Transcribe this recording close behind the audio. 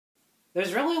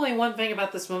There's really only one thing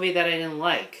about this movie that I didn't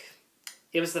like.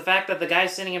 It was the fact that the guy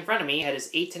sitting in front of me had his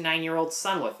 8 to 9-year-old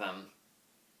son with him.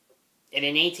 In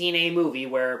an 18A movie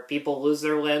where people lose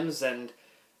their limbs and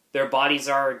their bodies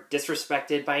are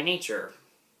disrespected by nature.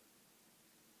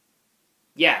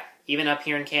 Yeah, even up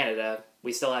here in Canada,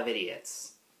 we still have idiots.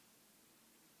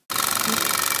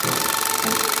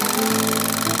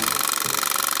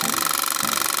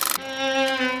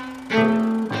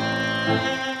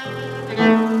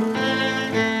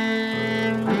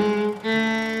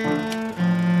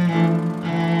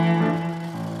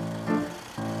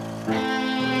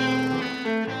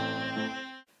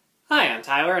 Hi, I'm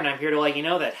Tyler, and I'm here to let you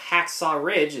know that Hacksaw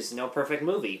Ridge is no perfect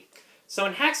movie. So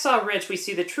in Hacksaw Ridge, we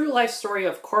see the true life story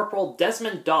of Corporal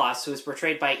Desmond Doss, who is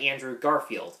portrayed by Andrew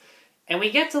Garfield. And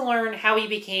we get to learn how he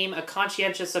became a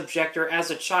conscientious objector as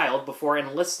a child before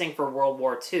enlisting for World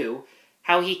War II,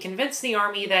 how he convinced the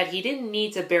army that he didn't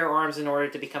need to bear arms in order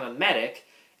to become a medic,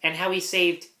 and how he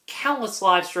saved countless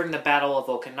lives during the Battle of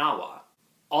Okinawa.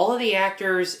 All of the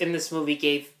actors in this movie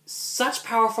gave such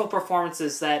powerful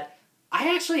performances that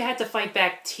I actually had to fight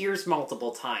back tears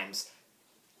multiple times.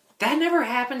 That never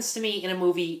happens to me in a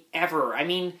movie ever. I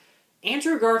mean,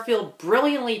 Andrew Garfield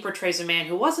brilliantly portrays a man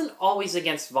who wasn't always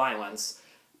against violence,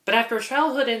 but after a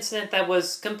childhood incident that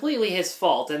was completely his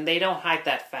fault, and they don't hide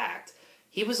that fact,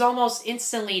 he was almost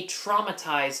instantly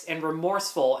traumatized and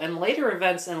remorseful, and later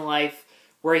events in life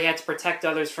where he had to protect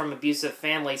others from abusive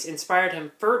families inspired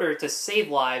him further to save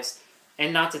lives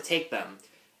and not to take them.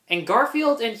 And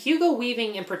Garfield and Hugo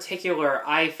Weaving in particular,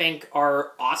 I think,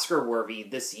 are Oscar-worthy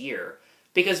this year.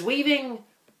 Because Weaving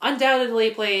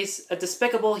undoubtedly plays a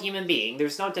despicable human being,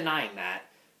 there's no denying that.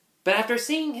 But after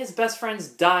seeing his best friends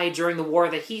die during the war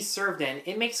that he served in,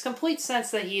 it makes complete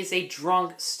sense that he is a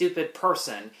drunk, stupid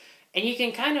person. And you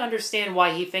can kind of understand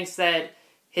why he thinks that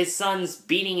his sons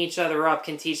beating each other up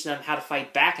can teach them how to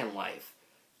fight back in life.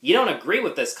 You don't agree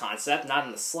with this concept, not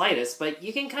in the slightest, but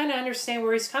you can kind of understand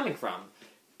where he's coming from.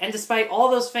 And despite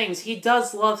all those things, he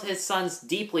does love his sons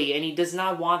deeply, and he does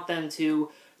not want them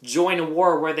to join a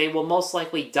war where they will most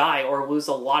likely die or lose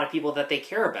a lot of people that they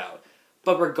care about.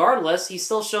 But regardless, he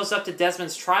still shows up to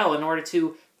Desmond's trial in order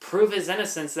to prove his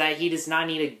innocence, that he does not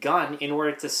need a gun in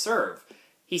order to serve.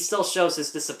 He still shows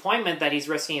his disappointment that he's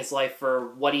risking his life for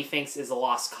what he thinks is a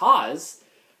lost cause,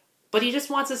 but he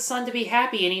just wants his son to be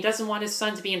happy, and he doesn't want his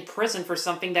son to be in prison for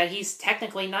something that he's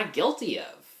technically not guilty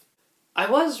of. I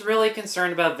was really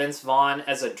concerned about Vince Vaughn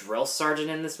as a drill sergeant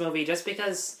in this movie just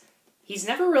because he's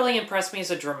never really impressed me as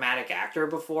a dramatic actor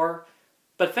before,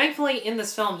 but thankfully in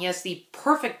this film he has the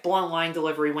perfect blunt line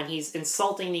delivery when he's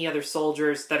insulting the other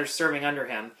soldiers that are serving under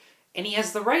him, and he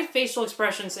has the right facial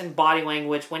expressions and body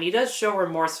language when he does show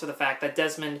remorse for the fact that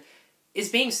Desmond is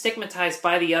being stigmatized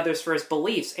by the others for his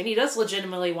beliefs, and he does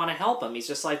legitimately want to help him. He's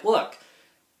just like, look,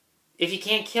 if you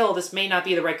can't kill, this may not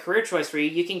be the right career choice for you,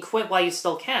 you can quit while you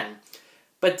still can.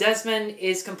 But Desmond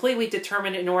is completely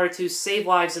determined in order to save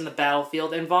lives in the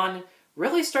battlefield, and Vaughn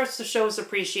really starts to show his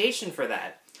appreciation for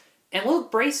that. And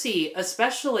Luke Bracey,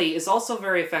 especially, is also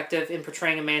very effective in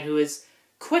portraying a man who is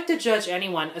quick to judge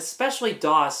anyone, especially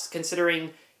Doss, considering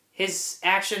his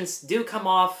actions do come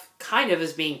off kind of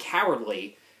as being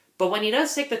cowardly. But when he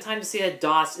does take the time to see that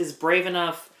Doss is brave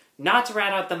enough not to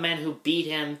rat out the men who beat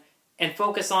him and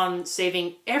focus on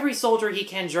saving every soldier he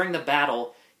can during the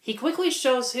battle, he quickly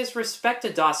shows his respect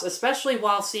to Doss, especially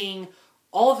while seeing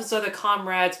all of his other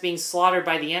comrades being slaughtered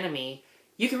by the enemy.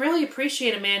 You can really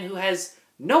appreciate a man who has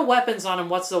no weapons on him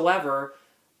whatsoever,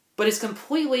 but is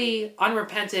completely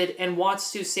unrepented and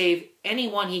wants to save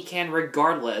anyone he can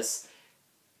regardless.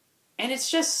 And it's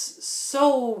just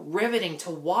so riveting to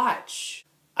watch.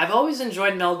 I've always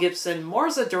enjoyed Mel Gibson more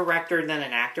as a director than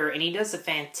an actor, and he does a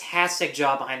fantastic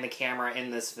job behind the camera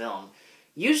in this film.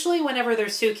 Usually whenever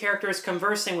there's two characters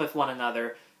conversing with one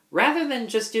another, rather than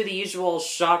just do the usual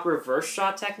shot-reverse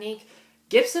shot technique,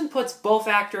 Gibson puts both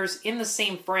actors in the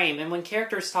same frame, and when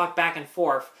characters talk back and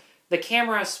forth, the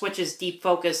camera switches deep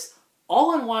focus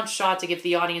all in one shot to give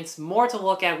the audience more to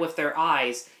look at with their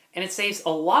eyes, and it saves a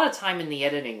lot of time in the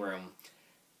editing room.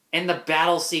 And the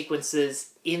battle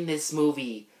sequences in this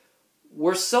movie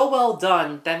were so well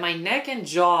done that my neck and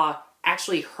jaw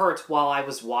actually hurt while I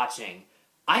was watching.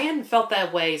 I hadn't felt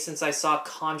that way since I saw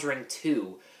Conjuring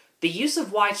 2. The use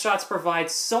of wide shots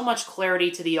provides so much clarity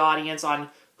to the audience on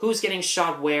who's getting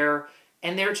shot where,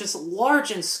 and they're just large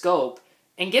in scope,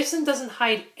 and Gibson doesn't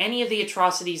hide any of the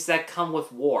atrocities that come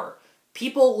with war.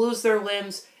 People lose their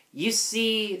limbs, you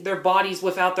see their bodies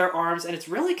without their arms, and it's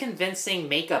really convincing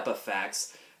makeup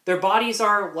effects. Their bodies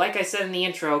are, like I said in the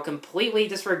intro, completely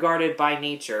disregarded by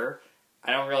nature.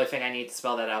 I don't really think I need to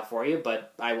spell that out for you,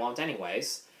 but I won't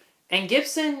anyways. And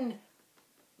Gibson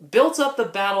built up the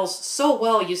battles so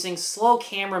well using slow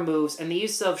camera moves and the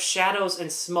use of shadows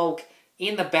and smoke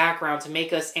in the background to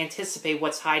make us anticipate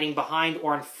what's hiding behind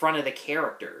or in front of the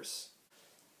characters.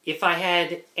 If I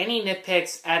had any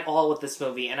nitpicks at all with this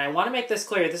movie, and I want to make this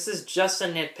clear, this is just a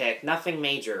nitpick, nothing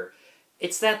major,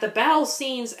 it's that the battle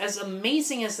scenes, as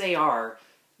amazing as they are,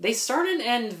 they start and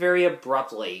end very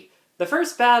abruptly. The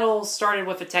first battle started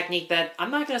with a technique that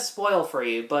I'm not going to spoil for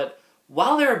you, but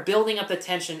while they were building up the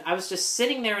tension, I was just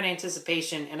sitting there in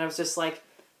anticipation, and I was just like,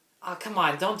 oh, come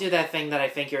on, don't do that thing that I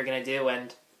think you're going to do,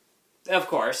 and of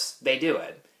course, they do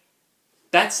it.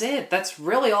 That's it. That's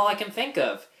really all I can think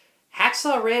of.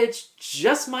 Hacksaw Ridge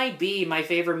just might be my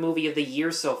favorite movie of the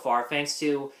year so far, thanks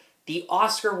to the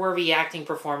Oscar-worthy acting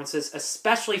performances,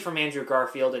 especially from Andrew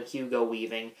Garfield and Hugo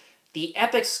Weaving, the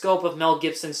epic scope of Mel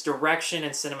Gibson's direction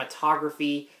and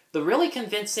cinematography, the really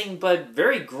convincing but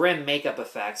very grim makeup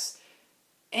effects,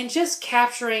 and just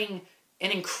capturing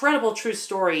an incredible true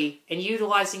story and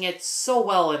utilizing it so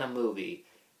well in a movie.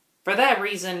 For that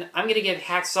reason, I'm going to give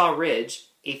Hacksaw Ridge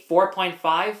a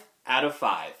 4.5 out of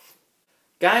 5.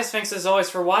 Guys, thanks as always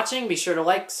for watching. Be sure to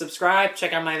like, subscribe,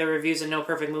 check out my other reviews at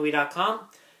NoPerfectMovie.com.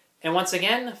 And once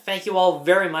again, thank you all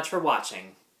very much for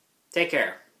watching. Take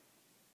care.